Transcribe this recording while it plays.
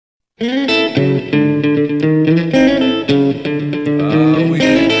We have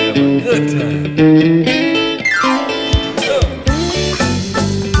a good time.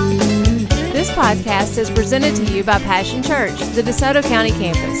 This podcast is presented to you by Passion Church, the DeSoto County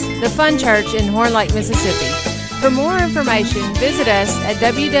campus, the fun church in Horn Lake, Mississippi. For more information, visit us at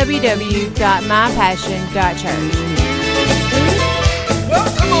www.mypassion.church.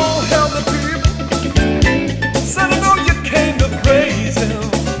 Well, come on, help the people. Said I know you came to praise him.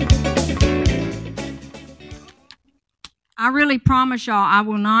 I really promise y'all I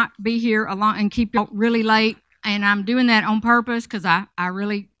will not be here alone and keep y'all really late. And I'm doing that on purpose because I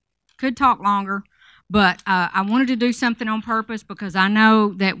really could talk longer. But I wanted to do something on purpose because I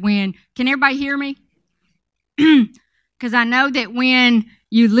know that when... Can everybody hear me? Because I know that when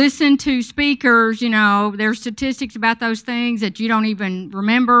you listen to speakers, you know, there's statistics about those things that you don't even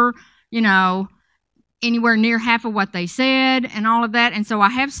remember, you know, anywhere near half of what they said and all of that. And so I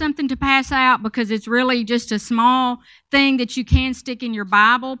have something to pass out because it's really just a small thing that you can stick in your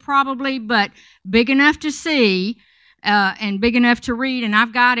Bible probably, but big enough to see and big enough to read. And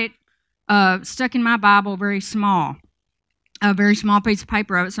I've got it stuck in my Bible, a very small piece of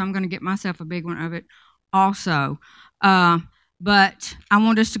paper of it, so I'm going to get myself a big one of it also. But I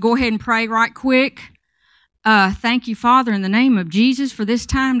want us to go ahead and pray right quick. Thank you, Father, in the name of Jesus for this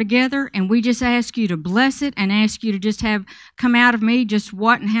time together, and we just ask you to bless it and ask you to just have come out of me just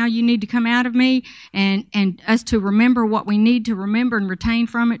what and how you need to come out of me, and us to remember what we need to remember and retain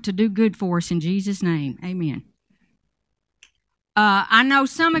from it to do good for us in Jesus' name. Amen. I know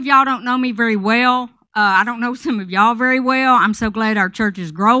some of y'all don't know me very well. I don't know some of y'all very well. I'm so glad our church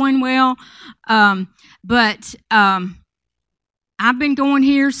is growing well. But I've been going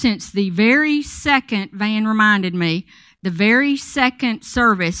here since the very second, Van reminded me, the very second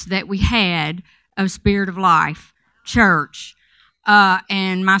service that we had of Spirit of Life Church.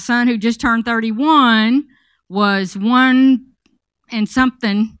 And my son, who just turned 31, was 1 and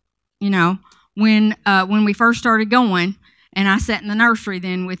something, you know, when we first started going. And I sat in the nursery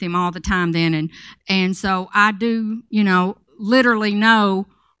then with him all the time then. And so I do, you know, literally know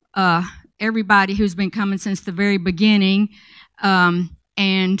everybody who's been coming since the very beginning. So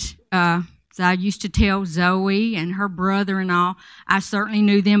I used to tell Zoe and her brother and all, I certainly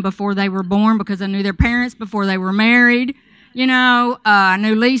knew them before they were born because I knew their parents before they were married. You know, I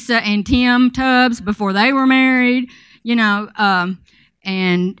knew Lisa and Tim Tubbs before they were married, you know,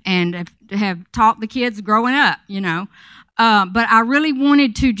 and have taught the kids growing up, you know. But I really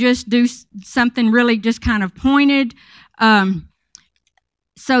wanted to just do something really just kind of pointed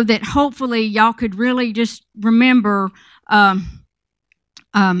so that hopefully y'all could really just remember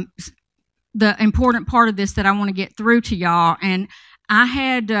the important part of this that I want to get through to y'all. And I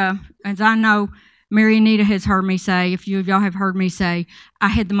had, as I know Mary Anita has heard me say, a few of y'all have heard me say, I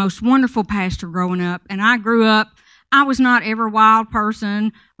had the most wonderful pastor growing up. And I grew up, I was not ever a wild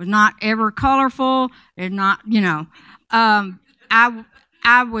person, was not ever colorful, and not, you know, I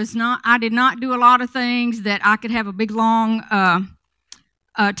did not do a lot of things that I could have a big, long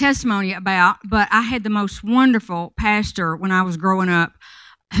testimony about, but I had the most wonderful pastor when I was growing up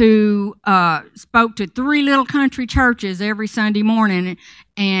who spoke to 3 little country churches every Sunday morning,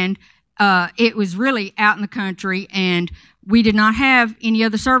 and it was really out in the country, and we did not have any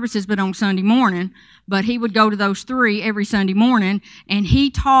other services but on Sunday morning, but he would go to those 3 every Sunday morning, and he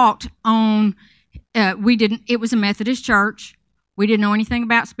taught on... it was a Methodist church. We didn't know anything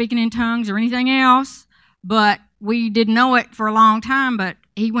about speaking in tongues or anything else, but we didn't know it for a long time, but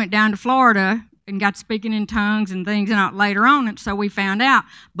he went down to Florida and got speaking in tongues and things later on, and so we found out,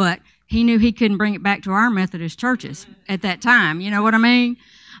 but he knew he couldn't bring it back to our Methodist churches at that time, you know what I mean?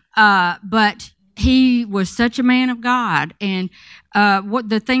 But he was such a man of God, and what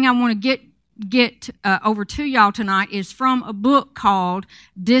the thing I want to get over to y'all tonight is from a book called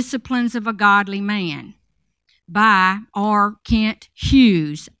Disciplines of a Godly Man by R. Kent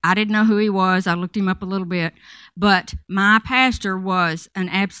Hughes. I didn't know who he was. I looked him up a little bit. But my pastor was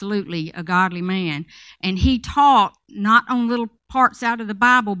absolutely a godly man. And he taught not on little parts out of the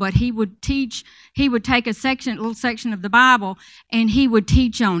Bible, but he would take a little section of the Bible, and he would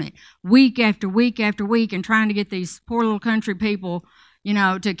teach on it week after week after week, and trying to get these poor little country people, you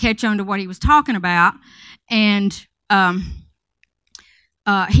know, to catch on to what he was talking about. And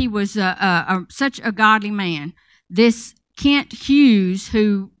he was such a godly man. This Kent Hughes,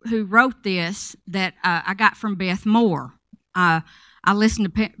 who wrote this, that I got from Beth Moore. I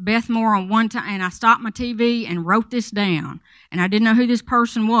listened to Beth Moore on one time, and I stopped my TV and wrote this down. And I didn't know who this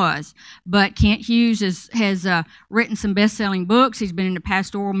person was, but Kent Hughes has written some best-selling books. He's been in the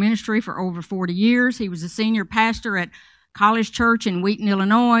pastoral ministry for over 40 years. He was a senior pastor at College Church in Wheaton,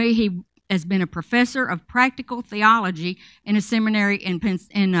 Illinois. He has been a professor of practical theology in a seminary in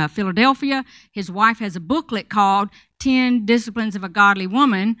Philadelphia. His wife has a booklet called 10 Disciplines of a Godly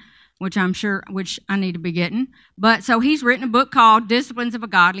Woman, which I need to be getting. But so he's written a book called Disciplines of a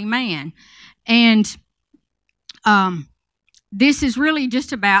Godly Man. And this is really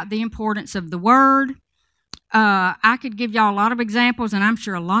just about the importance of the Word. I could give y'all a lot of examples, and I'm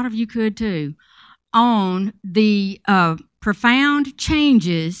sure a lot of you could too, on the profound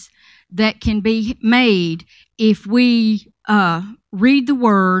changes that can be made if we read the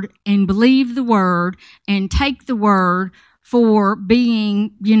Word and believe the Word and take the Word for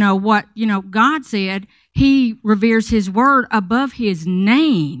being, what God said. He reveres His Word above His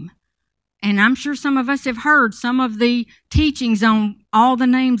name. And I'm sure some of us have heard some of the teachings on all the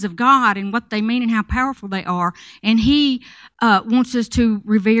names of God and what they mean and how powerful they are. And He wants us to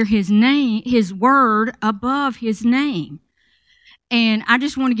revere His name, His Word above His name. And I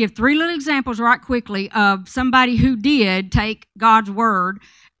just want to give 3 little examples right quickly of somebody who did take God's Word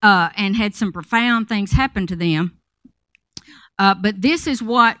and had some profound things happen to them. But this is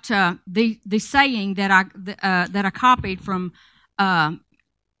what the saying that I copied from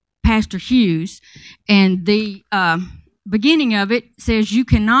Pastor Hughes, and the beginning of it says, "You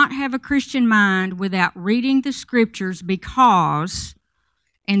cannot have a Christian mind without reading the Scriptures because,"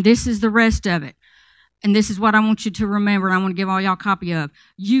 and this is the rest of it. And this is what I want you to remember, and I want to give all y'all a copy of.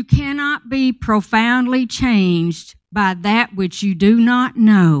 "You cannot be profoundly changed by that which you do not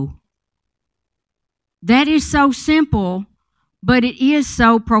know." That is so simple, but it is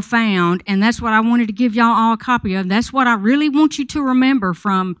so profound, and that's what I wanted to give y'all all a copy of. That's what I really want you to remember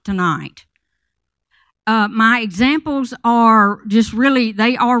from tonight. My examples are just really,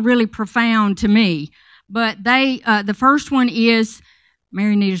 they are really profound to me. But the first one is,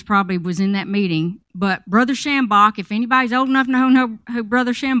 Mary Nita's probably was in that meeting, but Brother Schambach, if anybody's old enough to know who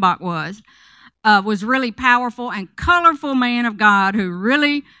Brother Schambach was really powerful and colorful man of God who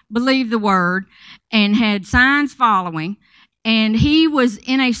really believed the Word and had signs following. And he was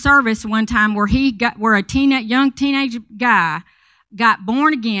in a service one time where a young teenage guy got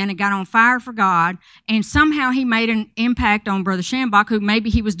born again and got on fire for God, and somehow he made an impact on Brother Schambach, who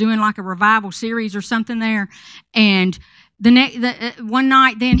maybe he was doing like a revival series or something there. And one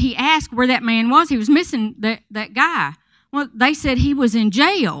night then he asked where that man was. He was missing that guy. Well, they said he was in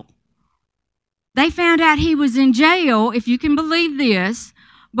jail. They found out he was in jail, if you can believe this,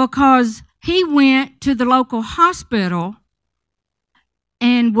 because he went to the local hospital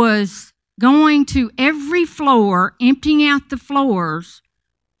and was going to every floor, emptying out the floors.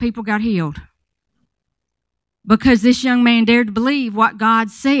 People got healed because this young man dared to believe what God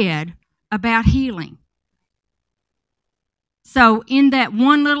said about healing. So in that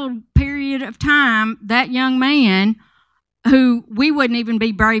one little period of time, that young man, who we wouldn't even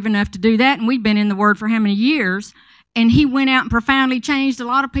be brave enough to do that, and we'd been in the Word for how many years, and he went out and profoundly changed a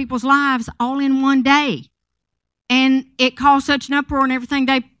lot of people's lives all in one day. And it caused such an uproar and everything,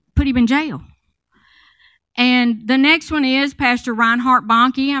 they put him in jail. And the next one is Pastor Reinhard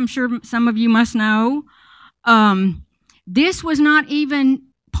Bonnke. I'm sure some of you must know. This was not even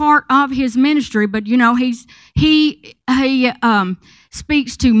part of his ministry, but he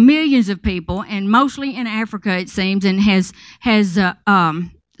speaks to millions of people, and mostly in Africa, it seems, and has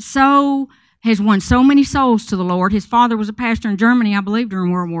won so many souls to the Lord. His father was a pastor in Germany, I believe,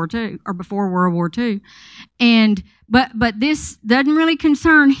 during World War II or before World War II. And but this doesn't really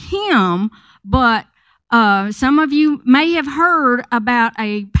concern him, but some of you may have heard about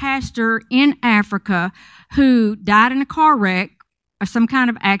a pastor in Africa who died in a car wreck or some kind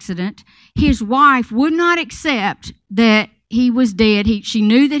of accident. His wife would not accept that he was dead. She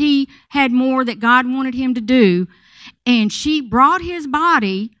knew that he had more that God wanted him to do, and she brought his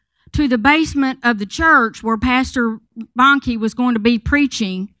body to the basement of the church where Pastor Bonnke was going to be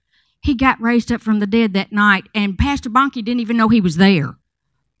preaching. He got raised up from the dead that night, and Pastor Bonnke didn't even know he was there.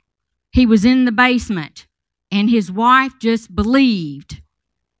 He was in the basement, and his wife just believed,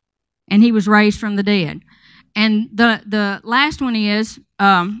 and he was raised from the dead. And the last one is,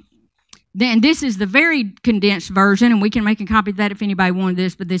 then this is the very condensed version, and we can make a copy of that if anybody wanted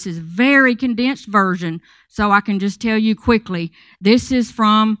this, but this is a very condensed version, so I can just tell you quickly. This is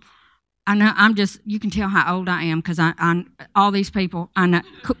from, you can tell how old I am because I all these people, I know.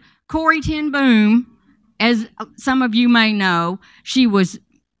 Corrie ten Boom, as some of you may know, she was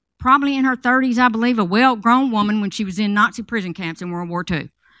probably in her 30s, I believe, a well-grown woman when she was in Nazi prison camps in World War II.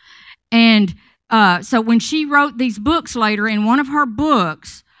 And so when she wrote these books later, in one of her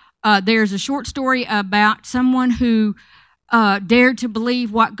books, there's a short story about someone who dared to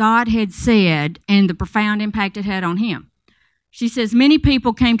believe what God had said and the profound impact it had on him. She says, many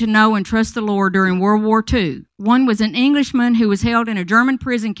people came to know and trust the Lord during World War II. One was an Englishman who was held in a German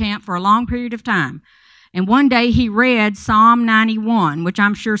prison camp for a long period of time. And one day he read Psalm 91, which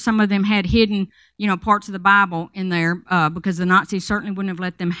I'm sure some of them had hidden, parts of the Bible in there because the Nazis certainly wouldn't have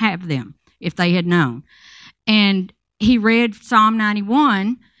let them have them if they had known. And he read Psalm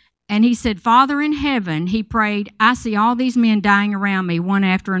 91, and he said, Father in heaven, he prayed, I see all these men dying around me, one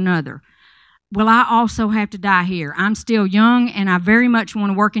after another. Well, I also have to die here. I'm still young, and I very much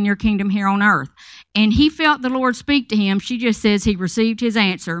want to work in your kingdom here on earth. And he felt the Lord speak to him. She just says he received his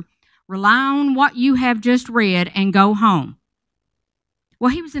answer. Rely on what you have just read and go home.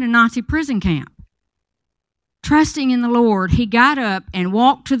 Well, he was in a Nazi prison camp. Trusting in the Lord, he got up and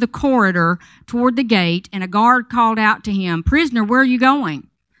walked to the corridor toward the gate, and a guard called out to him, Prisoner, where are you going?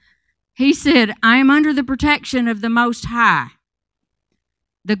 He said, I am under the protection of the Most High.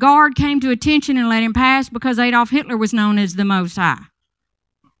 The guard came to attention and let him pass because Adolf Hitler was known as the Most High.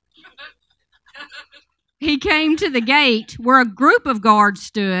 He came to the gate where a group of guards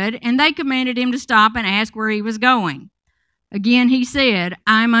stood, and they commanded him to stop and ask where he was going. Again, he said,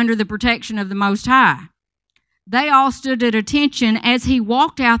 I'm under the protection of the Most High. They all stood at attention as he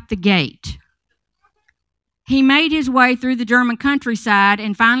walked out the gate. He made his way through the German countryside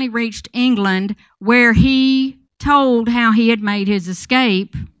and finally reached England, where he told how he had made his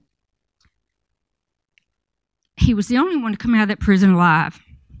escape. He was the only one to come out of that prison alive.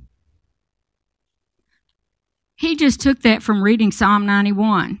 He just took that from reading Psalm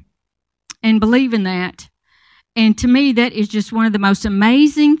 91 and believing that. And to me, that is just one of the most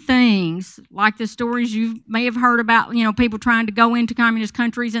amazing things, like the stories you may have heard about, people trying to go into communist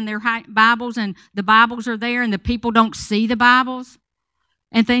countries and their Bibles, and the Bibles are there and the people don't see the Bibles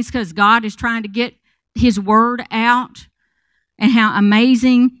and things because God is trying to get His Word out and how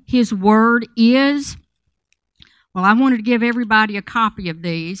amazing His Word is. Well, I wanted to give everybody a copy of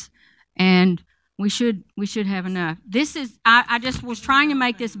these, and we should have enough. This is, I just was trying to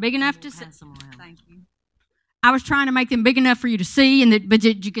make this big enough to see. Thank you. I was trying to make them big enough for you to see, but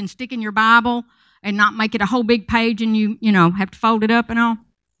that you can stick in your Bible and not make it a whole big page and you have to fold it up and all.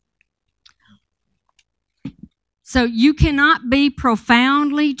 So you cannot be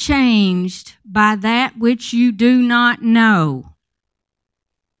profoundly changed by that which you do not know.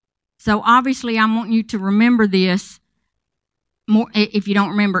 So obviously I want you to remember this more if you don't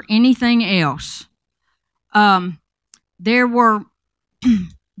remember anything else. There were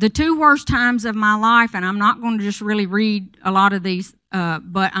the two worst times of my life, and I'm not going to just really read a lot of these,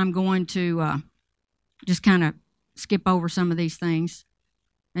 but I'm going to just kind of skip over some of these things.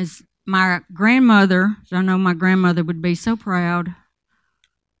 As my grandmother, so I know my grandmother would be so proud,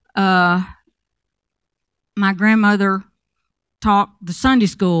 my grandmother taught the Sunday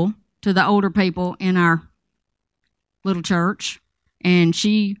school to the older people in our little church, and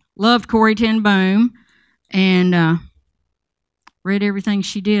she loved Corrie ten Boom, and read everything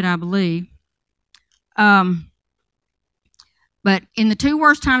she did, I believe. But in the two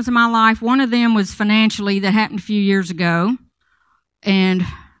worst times of my life, one of them was financially, that happened a few years ago, and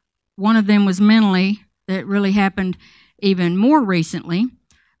one of them was mentally, that really happened even more recently.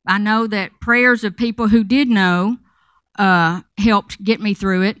 I know that prayers of people who did know helped get me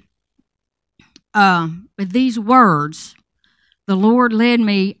through it. But these words, the Lord led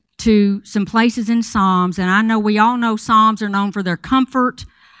me to some places in Psalms, and I know we all know Psalms are known for their comfort.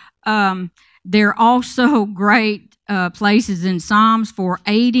 They're also great places in Psalms for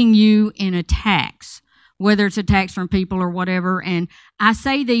aiding you in attacks, whether it's attacks from people or whatever. And I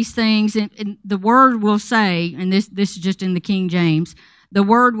say these things, and the Word will say, and this is just in the King James, the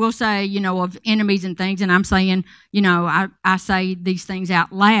Word will say, of enemies and things, and I'm saying, I say these things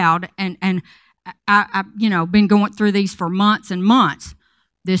out loud, and I've been going through these for months and months.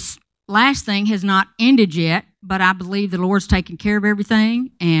 This last thing has not ended yet, but I believe the Lord's taking care of everything,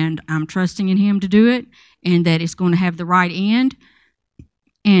 and I'm trusting in Him to do it, and that it's going to have the right end,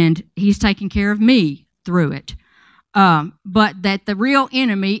 and He's taking care of me through it. But that the real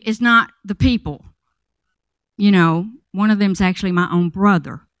enemy is not the people. One of them's actually my own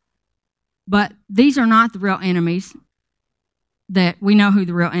brother. But these are not the real enemies, that we know who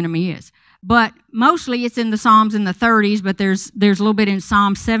the real enemy is. But mostly it's in the Psalms in the 30s, but there's a little bit in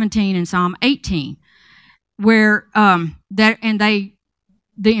Psalm 17 and Psalm 18, where the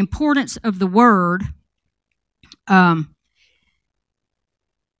importance of the Word. My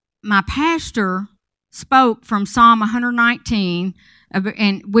pastor spoke from Psalm 119,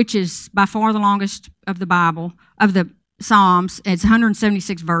 and which is by far the longest of the Bible, of the Psalms. It's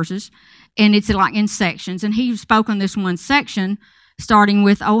 176 verses, and it's like in sections. And he spoke on this one section, starting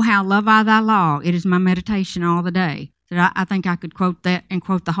with, "Oh, how love I thy law. It is my meditation all the day." that I think I could quote that and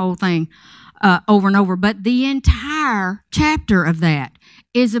quote the whole thing over and over. But the entire chapter of that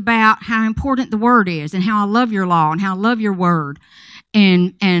is about how important the Word is and how I love your law and how I love your Word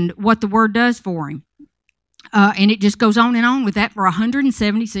and what the Word does for him. And it just goes on and on with that for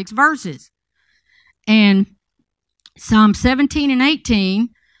 176 verses. And Psalm 17 and 18,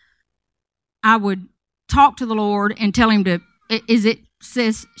 I would talk to the Lord and tell him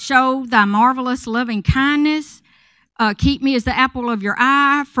says, show thy marvelous loving kindness. Keep me as the apple of your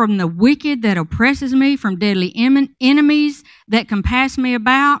eye from the wicked that oppresses me, from deadly enemies that compass me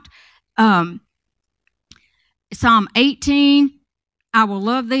about. Psalm 18, I will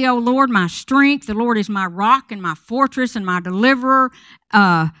love thee, O Lord, my strength. The Lord is my rock and my fortress and my deliverer.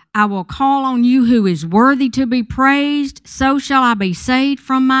 I will call on you who is worthy to be praised. So shall I be saved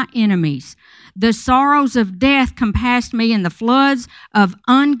from my enemies. The sorrows of death compassed me, and the floods of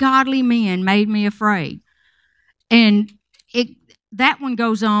ungodly men made me afraid. And that one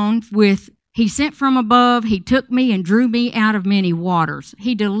goes on with, he sent from above, he took me and drew me out of many waters.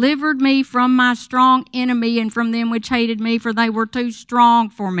 He delivered me from my strong enemy and from them which hated me, for they were too strong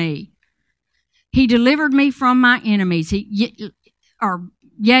for me. He delivered me from my enemies. You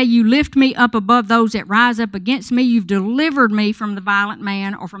lift me up above those that rise up against me. You've delivered me from the violent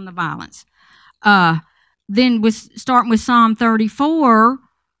man or from the violence. Then starting with Psalm 34,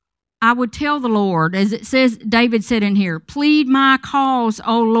 I would tell the Lord, as it says, David said in here, plead my cause,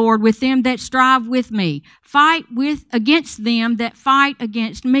 O Lord, with them that strive with me. Fight against them that fight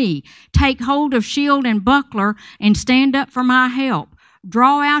against me. Take hold of shield and buckler and stand up for my help.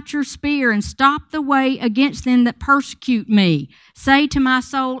 Draw out your spear and stop the way against them that persecute me. Say to my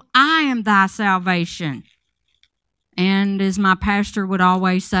soul, I am thy salvation. And as my pastor would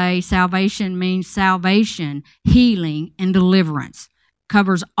always say, salvation means salvation, healing, and deliverance.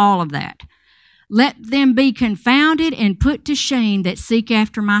 Covers all of that. Let them be confounded and put to shame that seek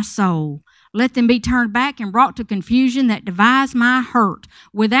after my soul. Let them be turned back and brought to confusion that devise my hurt.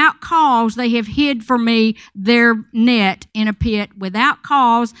 Without cause they have hid for me their net in a pit. Without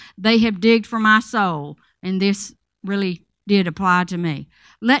cause they have digged for my soul. And this really did apply to me.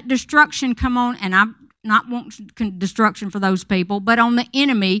 Let destruction come on, and I'm not wanting destruction for those people, but on the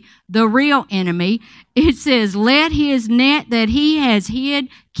enemy, the real enemy, it says, let his net that he has hid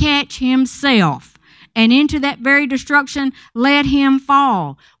catch himself, and into that very destruction let him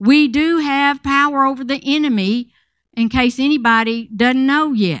fall. We do have power over the enemy, in case anybody doesn't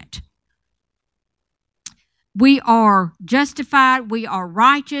know yet. We are justified, we are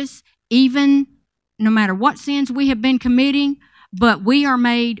righteous, even no matter what sins we have been committing, but we are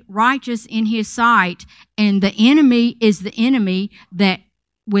made righteous in his sight, and the enemy is the enemy that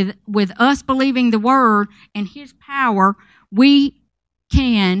with us believing the word and his power, we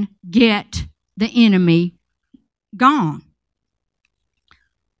can get the enemy gone.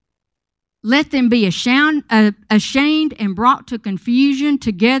 Let them be ashamed and brought to confusion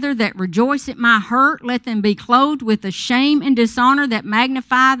together that rejoice at my hurt. Let them be clothed with the shame and dishonor that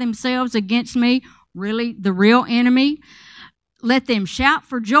magnify themselves against me, really the real enemy. Let them shout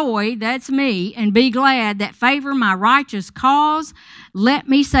for joy, that's me, and be glad that favor my righteous cause. Let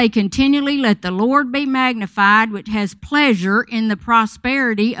me say continually, let the Lord be magnified, which has pleasure in the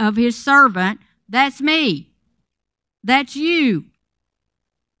prosperity of his servant. That's me. That's you.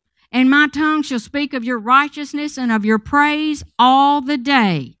 And my tongue shall speak of your righteousness and of your praise all the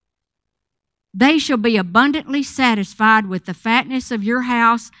day. They shall be abundantly satisfied with the fatness of your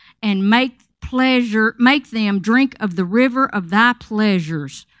house, and make them drink of the river of thy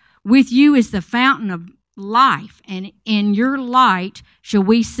pleasures. With you is the fountain of life, and in your light shall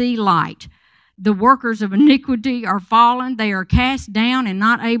we see light. The workers of iniquity are fallen, they are cast down and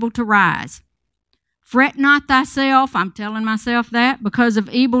not able to rise. Fret not thyself, I'm telling myself that, because of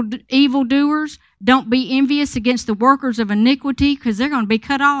evildoers. Don't be envious against the workers of iniquity, because they're going to be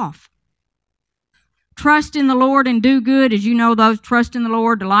cut off. Trust in the Lord and do good. As you know, those trust in the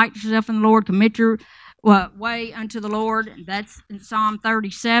Lord, delight yourself in the Lord, commit your way unto the Lord. That's in Psalm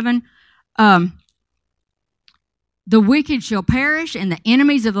 37. The wicked shall perish, and the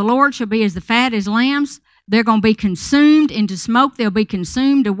enemies of the Lord shall be as the fat as lambs. They're going to be consumed into smoke. They'll be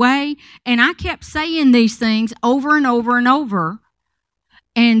consumed away. And I kept saying these things over and over and over.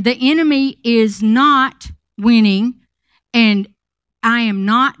 And the enemy is not winning, and I am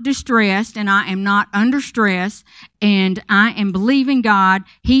not distressed, and I am not under stress, and I am believing God.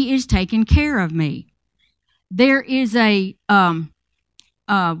 He is taking care of me. There is a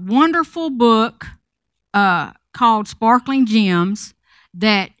wonderful book called Sparkling Gems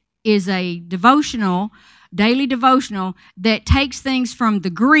that is a devotional, daily devotional, that takes things from the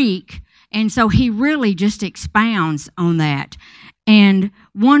Greek And so he really just expounds on that. And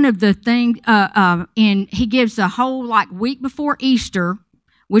one of the things, he gives the whole week before Easter,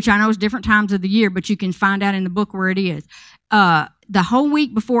 which I know is different times of the year, but you can find out in the book where it is. The whole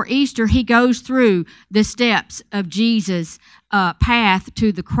week before Easter, he goes through the steps of Jesus' path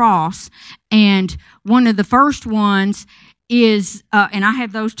to the cross. And one of the first ones is, and I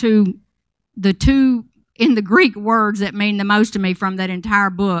have the two in the Greek words that mean the most to me from that entire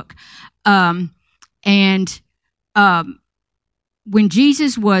book. When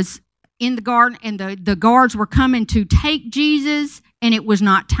Jesus was in the garden and the guards were coming to take Jesus, and it was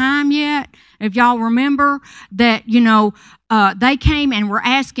not time yet. If y'all remember that, they came and were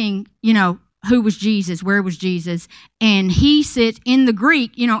asking, who was Jesus? Where was Jesus? And he sits in the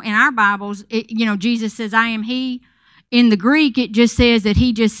Greek, in our Bibles, Jesus says, I am he. In the Greek, it just says that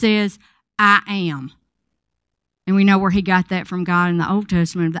he just says, I am. And we know where he got that from God in the Old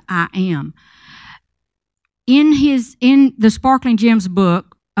Testament, the I am. In the Sparkling Gems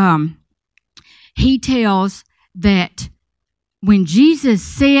book, he tells that when Jesus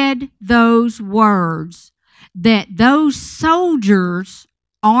said those words, that those soldiers,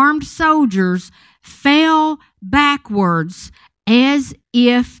 armed soldiers, fell backwards as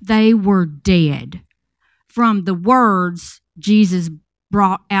if they were dead from the words Jesus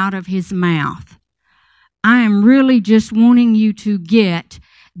brought out of his mouth. I am really just wanting you to get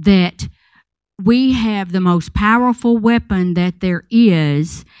that we have the most powerful weapon that there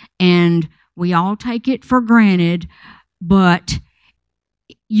is, and we all take it for granted, but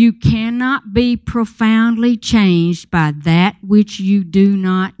you cannot be profoundly changed by that which you do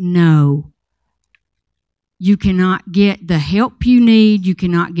not know. You cannot get the help you need. You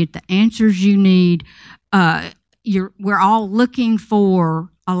cannot get the answers you need. We're all looking for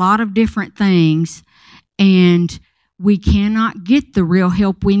a lot of different things, and we cannot get the real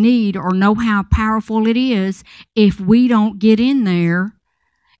help we need or know how powerful it is if we don't get in there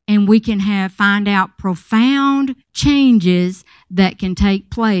and we can find out profound changes that can take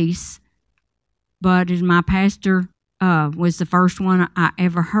place. But as my pastor was the first one I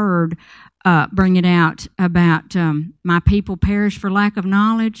ever heard bring it out about my people perish for lack of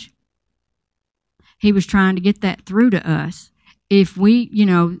knowledge, he was trying to get that through to us. If we,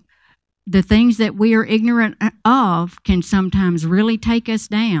 the things that we are ignorant of can sometimes really take us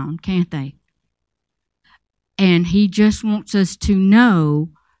down, can't they? And he just wants us to know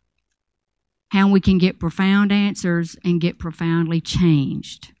how we can get profound answers and get profoundly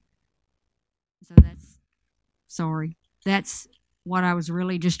changed. So that's what I was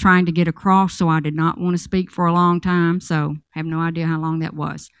really just trying to get across, so I did not want to speak for a long time, so I have no idea how long that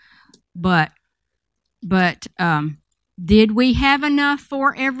was. But did we have enough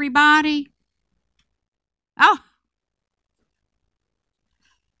for everybody? Oh.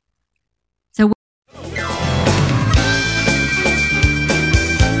 So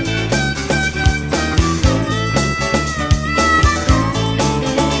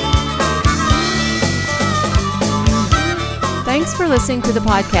thanks for listening to the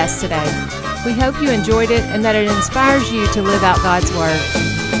podcast today. We hope you enjoyed it and that it inspires you to live out God's Word.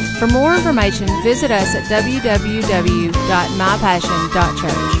 For more information, visit us at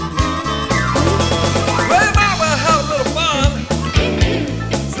www.mypassion.church.